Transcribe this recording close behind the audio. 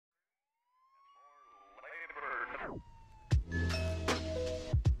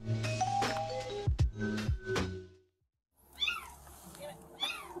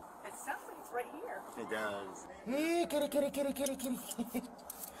kitty.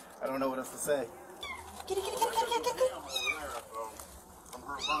 I don't know what else to say. Kitty. Come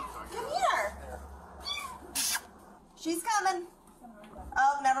here. She's coming.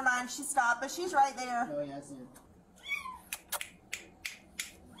 Oh, never mind. She stopped, but she's right there. Oh, yeah, I see her.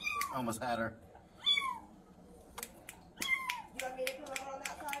 Almost had her. You want me to come over on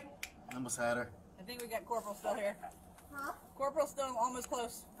that side? Almost had her. I think we got Corporal still here. Huh? Corporal still almost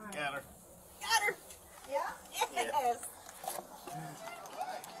close. Right. Got her. Got her. Yeah? Yes.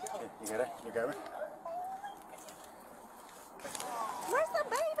 You got her? You got her? Where's the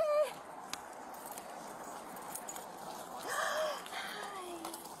baby?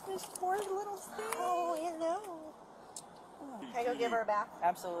 This poor little thing. Oh, hello. Can I go give her a bath?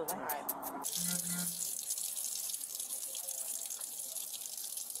 Absolutely. All right.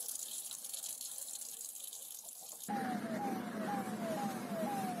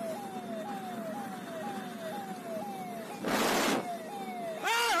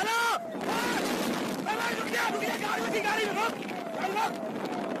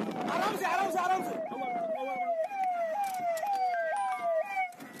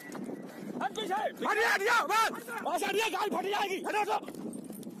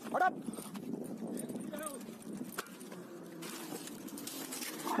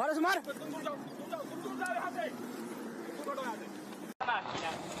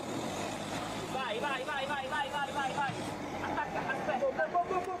 Vai. Attacca, aspetta.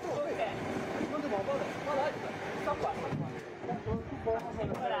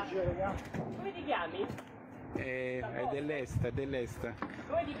 Come ti chiami? È dell'est, è dell'est.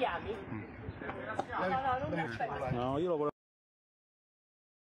 Come ti chiami? No, non mi aspetta. No, io lo volevo.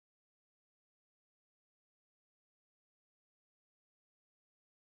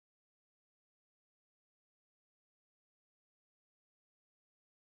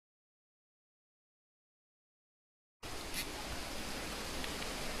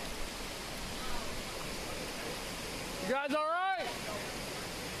 You guys all right?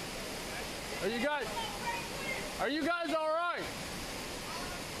 Are you guys all right?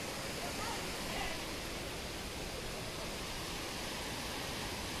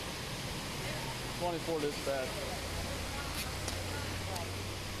 (24) dispatch.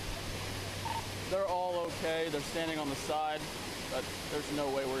 They're all okay. They're standing on the side, but there's no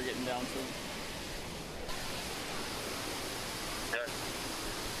way we're getting down to them.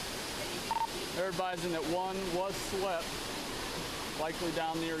 They're advising that one was swept, likely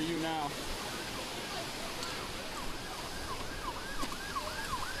down near you now.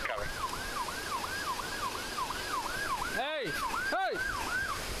 Hey,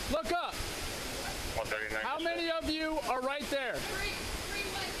 look up. How many of you are right there? Three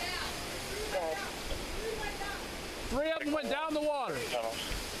went down. Three of them went down the water.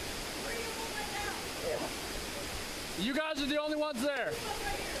 You guys are the only ones there.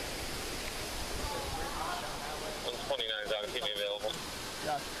 129 is out. Keep me available.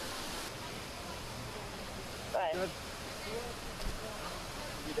 Gotcha. Bye. Good.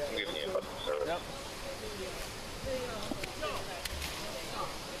 I'm giving you a bus service. Yep.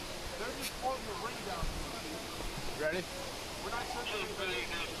 Ready?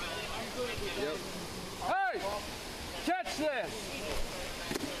 Yep. Hey! Catch this!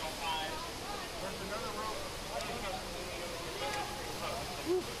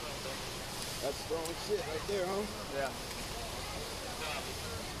 That's strong shit right there, huh? Yeah.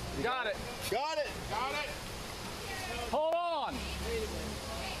 Got it. Got it. Hold on.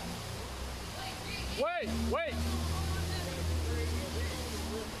 Wait.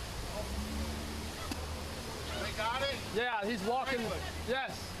 They got it? Yeah, he's walking.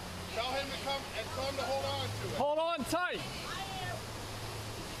 Yes. Tell him to come and tell him to hold on to it. Hold on tight.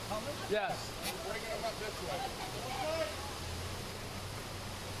 Yes. Bringing him up this way.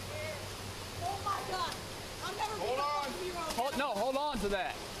 Oh my God! I'm never Hold on. Hold on to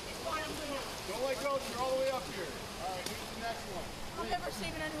that. Don't let go. You're all the way up here. All right, here's the next one. I'm never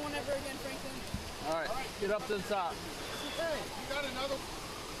saving anyone ever again, Franklin. All right, get up to the top. You got another.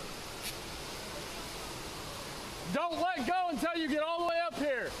 Don't let go until you get all the way up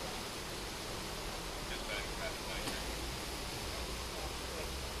here.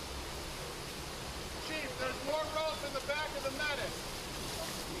 Chief, there's more ropes in the back of the medic.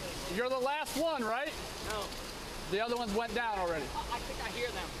 You're the last one, right? No. The other ones went down already. I think I hear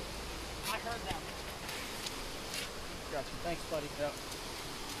them. I heard them. Gotcha. Thanks, buddy. Yep.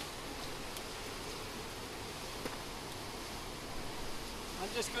 I'm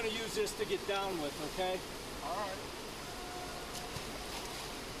just going to use this to get down with, okay? All right.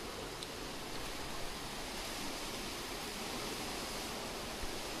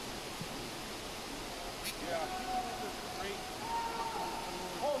 Yeah.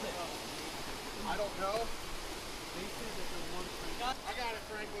 don't know. I got it,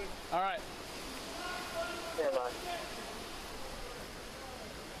 Franklin. All right. Stand by.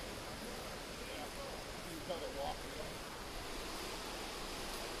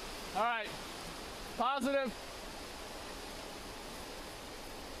 All right. Positive.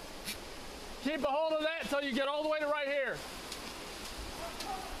 Keep a hold of that until you get all the way to right here.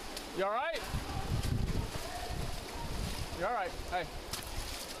 You all right? You all right? Hey,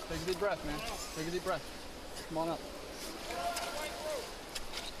 take a deep breath, man. Take a deep breath. Come on up.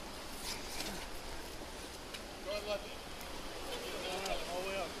 Go ahead, left. All the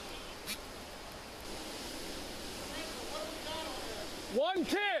way up. One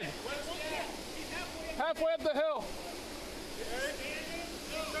kid. Halfway up the hill.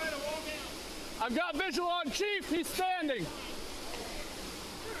 I've got visual on Chief. He's standing.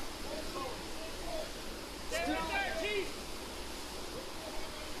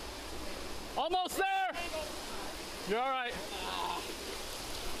 Almost there. You're all right.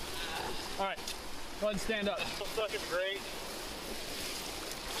 All right. Go ahead and stand up. Second grade.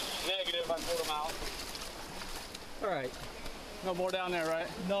 Negative, I pulled him out. All right. No more down there, right?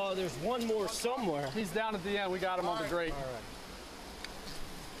 No, there's one more somewhere. He's down at the end. We got him on the grate. All right.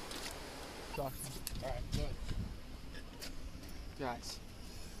 All right, good. Guys,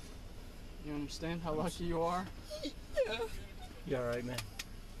 you understand how lucky you are? Yeah. You all right, man?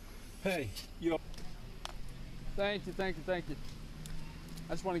 Hey, you. Thank you, thank you, thank you.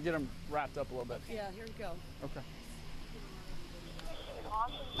 I just want to get him wrapped up a little bit. Yeah, here we go. Okay.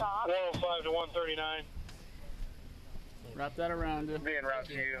 105 to 139. Wrap that around you. Being route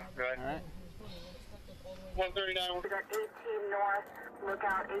to you. Go ahead. All right. 139. We got 18 north,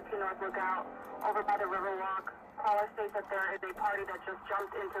 lookout, 18 north, lookout, over by the Riverwalk. Caller states that there is a party that just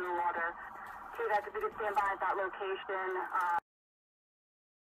jumped into the water. Chief, if you could stand by at that location.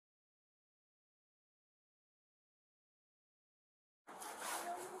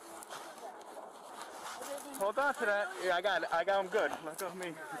 Hold on to that. Yeah, I got it. I got him good. Let go of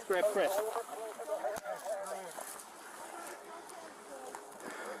me. Let's grab Chris.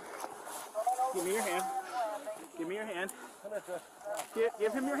 Give me your hand. Give me your hand.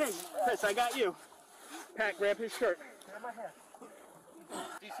 Give him your hand. Chris, I got you. Pat, grab his shirt.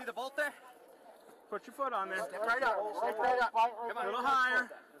 Do you see the bolt there? Put your foot on there. Right up. Right up. A little higher.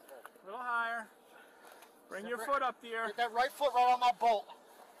 A little higher. Bring your foot up there. Get that right foot right on that bolt.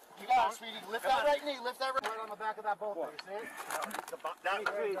 You got it, sweetie. Lift that right knee. Lift that right on the back of that bolt. There, you see it? Down,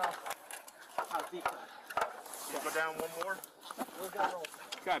 please. Go down one more.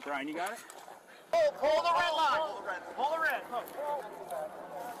 Good, Brian, you got it? Pull the red line. Pull the red.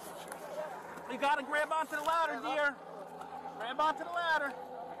 You gotta grab onto the ladder, dear. Grab onto the ladder.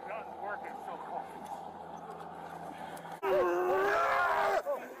 Not working so far. Get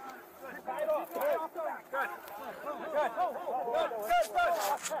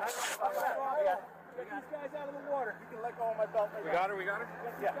these guys out of the water. You can let go of my belt. We got her, we got her?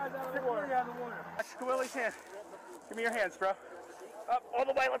 Get these guys out of the water. That's Willie's hand. Give me your hands, bro. Up, all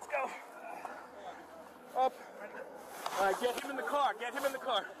the way, let's go. Up. All right, get him in the car. Get him in the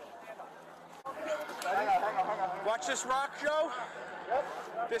car. Watch this rock, Joe. Yep.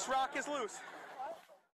 This rock is loose.